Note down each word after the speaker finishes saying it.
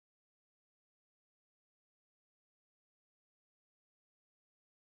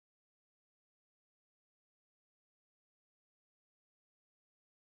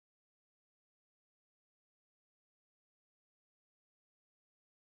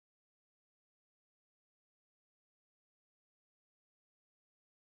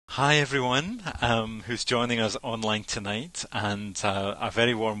Hi everyone who's joining us online tonight, and a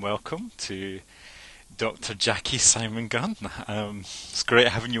very warm welcome to Dr. Jackie Simon Gunn. It's great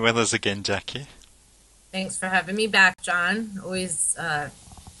having you with us again, Jackie. Thanks for having me back, John. Always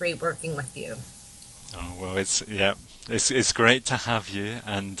great working with you. Oh well, it's great to have you,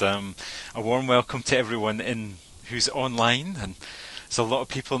 and a warm welcome to everyone in who's online, and there's a lot of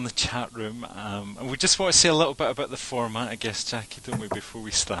people in the chat room, and we just want to say a little bit about the format, I guess, Jackie, don't we, before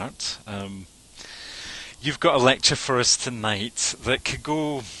we start? You've got a lecture for us tonight that could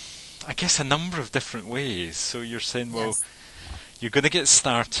go, I guess, a number of different ways. So you're saying, well, Yes. you're going to get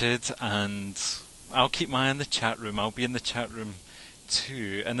started, and I'll keep my eye on the chat room. I'll be in the chat room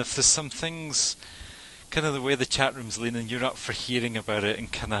too. And if there's some things, kind of the way the chat room's leaning, you're up for hearing about it and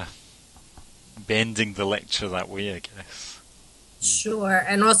kind of bending the lecture that way, I guess. Sure.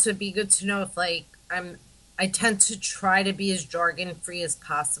 And also it'd be good to know if I tend to try to be as jargon free as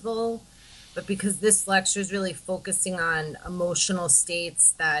possible, but because this lecture is really focusing on emotional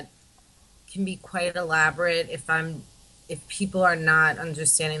states that can be quite elaborate if people are not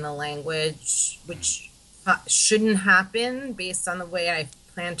understanding the language, which shouldn't happen based on the way I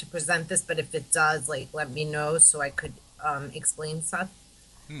plan to present this, but if it does, like let me know so I could explain stuff.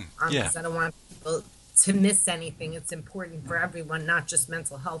 Yeah, Because I don't want people to miss anything. It's important for everyone, not just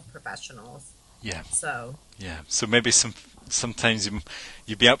mental health professionals. yeah, So, yeah. So maybe sometimes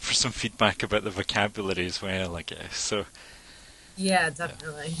you'd be up for some feedback about the vocabulary as well, I guess. So yeah, yeah.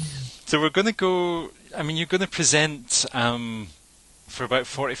 definitely. So we're going to go. I mean, you're going to present for about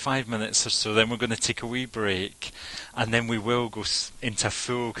 45 minutes or so. Then we're going to take a wee break, and then we will go into a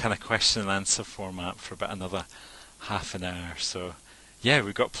full kind of question and answer format for about another half an hour. So yeah,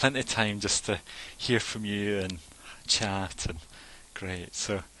 we've got plenty of time just to hear from you and chat, and great.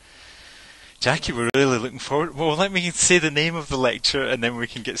 So Jackie, we're Yes. really looking forward. Well, let me say the name of the lecture, and then we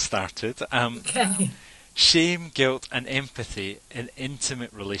can get started. Okay. Shame, guilt, and empathy in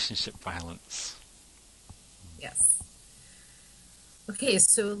intimate relationship violence. Yes. Okay,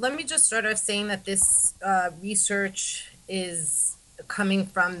 so let me just start off saying that this research is coming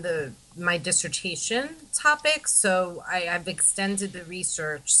from the my dissertation topic. So I've extended the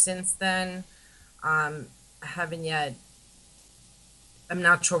research since then. I haven't yet I'm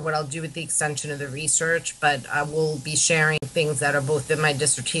not sure what I'll do with the extension of the research, but I will be sharing things that are both in my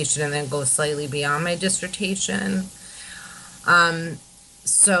dissertation and then go slightly beyond my dissertation.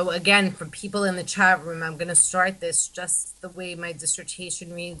 So again, for people in the chat room, I'm going to start this just the way my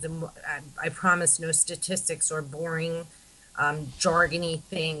dissertation reads, and I promise no statistics or boring, jargony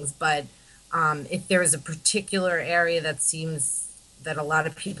things. But if there is a particular area that seems that a lot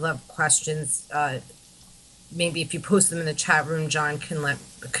of people have questions, maybe if you post them in the chat room, John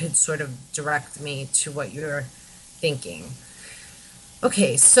could sort of direct me to what you're thinking.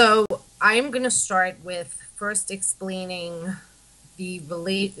 Okay, so I'm going to start with first explaining the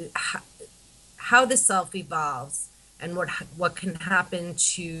relate how the self evolves and what can happen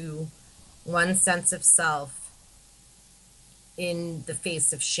to one sense of self in the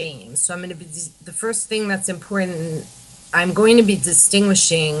face of shame. So I'm going to be the first thing that's important. I'm going to be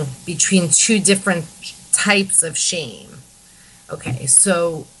distinguishing between two different types of shame. Okay,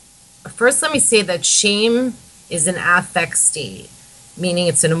 so first let me say that shame is an affect state, meaning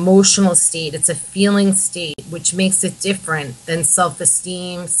it's an emotional state, it's a feeling state, which makes it different than self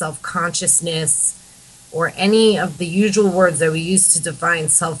esteem, self consciousness, or any of the usual words that we use to define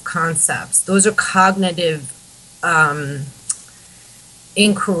self concepts. Those are cognitive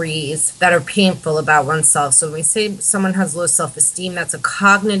inquiries that are painful about oneself. So when we say someone has low self esteem, that's a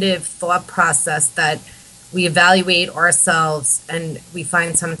cognitive thought process that we evaluate ourselves and we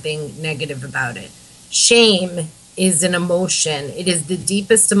find something negative about it. Shame is an emotion. It is the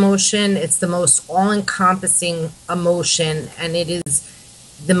deepest emotion. It's the most all-encompassing emotion, and it is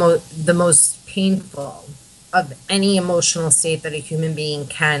the most painful of any emotional state that a human being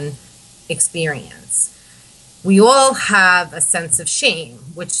can experience. We all have a sense of shame,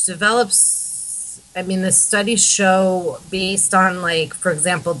 which develops. I mean, the studies show, based on, like, for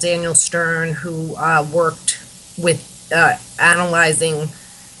example, Daniel Stern, who worked with analyzing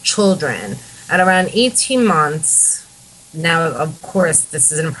children at around 18 months. Now, of course,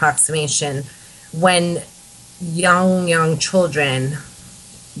 this is an approximation. When young children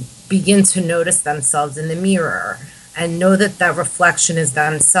begin to notice themselves in the mirror and know that that reflection is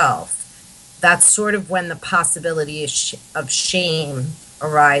themselves, that's sort of when the possibility of shame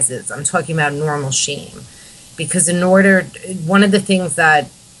arises. I'm talking about normal shame. Because one of the things that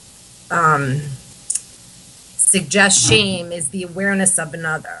suggests shame is the awareness of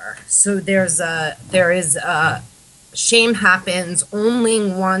another. So there is a shame happens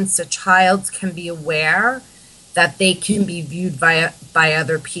only once a child can be aware that they can be viewed by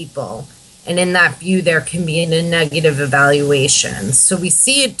other people. And in that view, there can be a negative evaluation. So we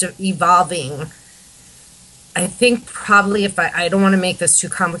see it evolving. I think probably if I don't want to make this too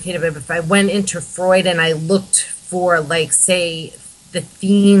complicated, but if I went into Freud and I looked for, like, say, the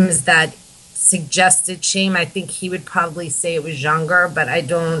themes that suggested shame, I think he would probably say it was younger, but I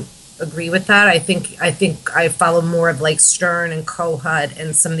don't agree with that. I think I follow more of like Stern and Kohut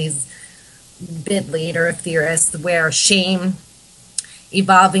and some of these bit later theorists where shame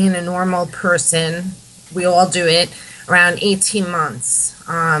evolving in a normal person, we all do it around 18 months.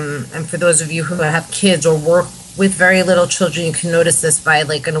 And for those of you who have kids or work with very little children, you can notice this by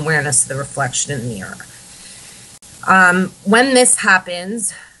like an awareness of the reflection in the mirror. When this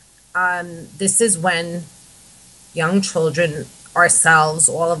happens, this is when young children, ourselves,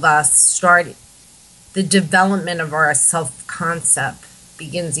 all of us, start the development of our self-concept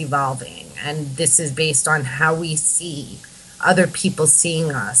begins evolving. And this is based on how we see other people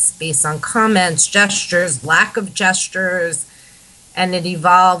seeing us, based on comments, gestures, lack of gestures, and it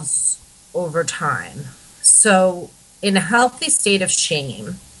evolves over time. So in a healthy state of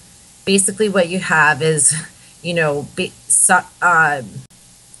shame, basically what you have is,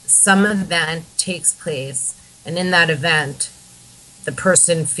 some event takes place, and in that event, the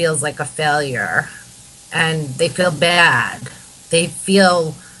person feels like a failure, and they feel bad. They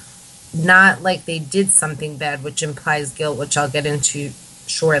feel not like they did something bad, which implies guilt, which I'll get into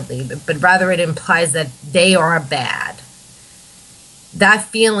shortly, but rather it implies that they are bad. That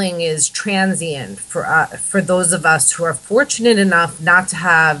feeling is transient for those of us who are fortunate enough not to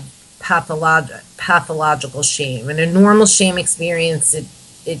have pathological shame. In a normal shame experience,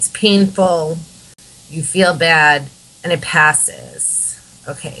 it's painful, you feel bad, and it passes.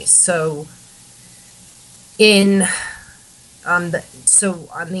 Okay, so on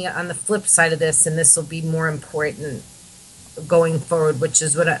the flip side of this, and this will be more important going forward, which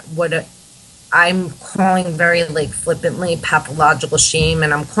is what I'm calling very like flippantly pathological shame,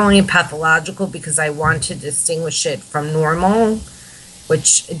 and I'm calling it pathological because I want to distinguish it from normal,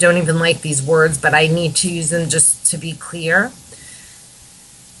 which I don't even like these words, but I need to use them just to be clear.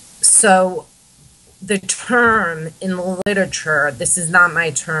 So the term in the literature, this is not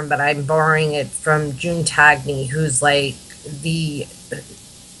my term, but I'm borrowing it from June Tagney, who's like the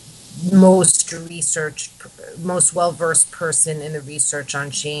most well-versed person in the research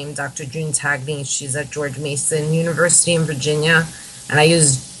on shame. Dr. June Tagney, she's at George Mason University in Virginia, and I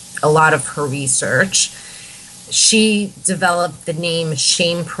used a lot of her research. She developed the name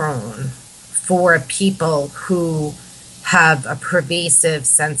shame prone for people who have a pervasive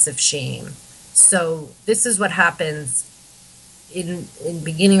sense of shame. So this is what happens in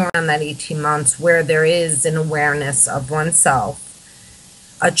beginning around that 18 months, where there is an awareness of oneself.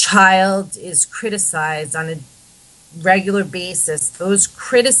 A child is criticized on a regular basis. Those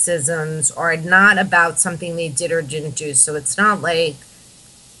criticisms are not about something they did or didn't do. So it's not like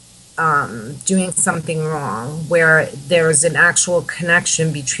doing something wrong, where there's an actual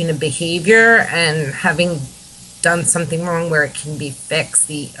connection between a behavior and having done something wrong where it can be fixed.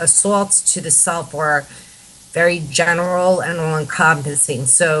 The assaults to the self are very general and all-encompassing.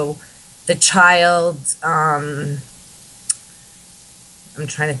 So the child, I'm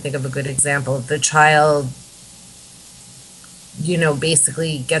trying to think of a good example. The child,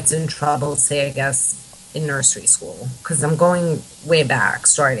 basically gets in trouble, say, I guess, in nursery school, because I'm going way back,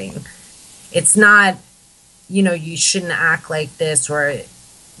 starting. It's not, you shouldn't act like this, or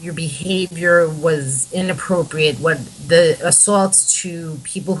your behavior was inappropriate. What the assaults to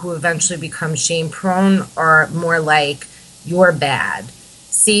people who eventually become shame prone are more like, you're bad.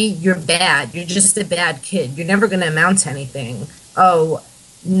 See, you're bad. You're just a bad kid. You're never going to amount to anything. Oh,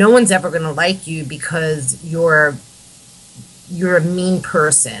 no one's ever going to like you because you're a mean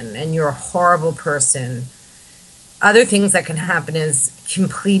person and you're a horrible person. Other things that can happen is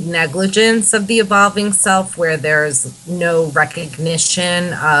complete negligence of the evolving self, where there's no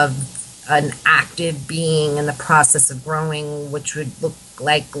recognition of an active being in the process of growing, which would look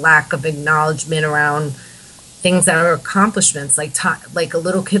like lack of acknowledgement around things that are accomplishments, like a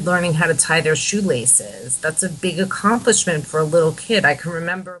little kid learning how to tie their shoelaces. That's a big accomplishment for a little kid. I can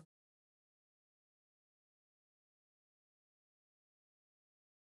remember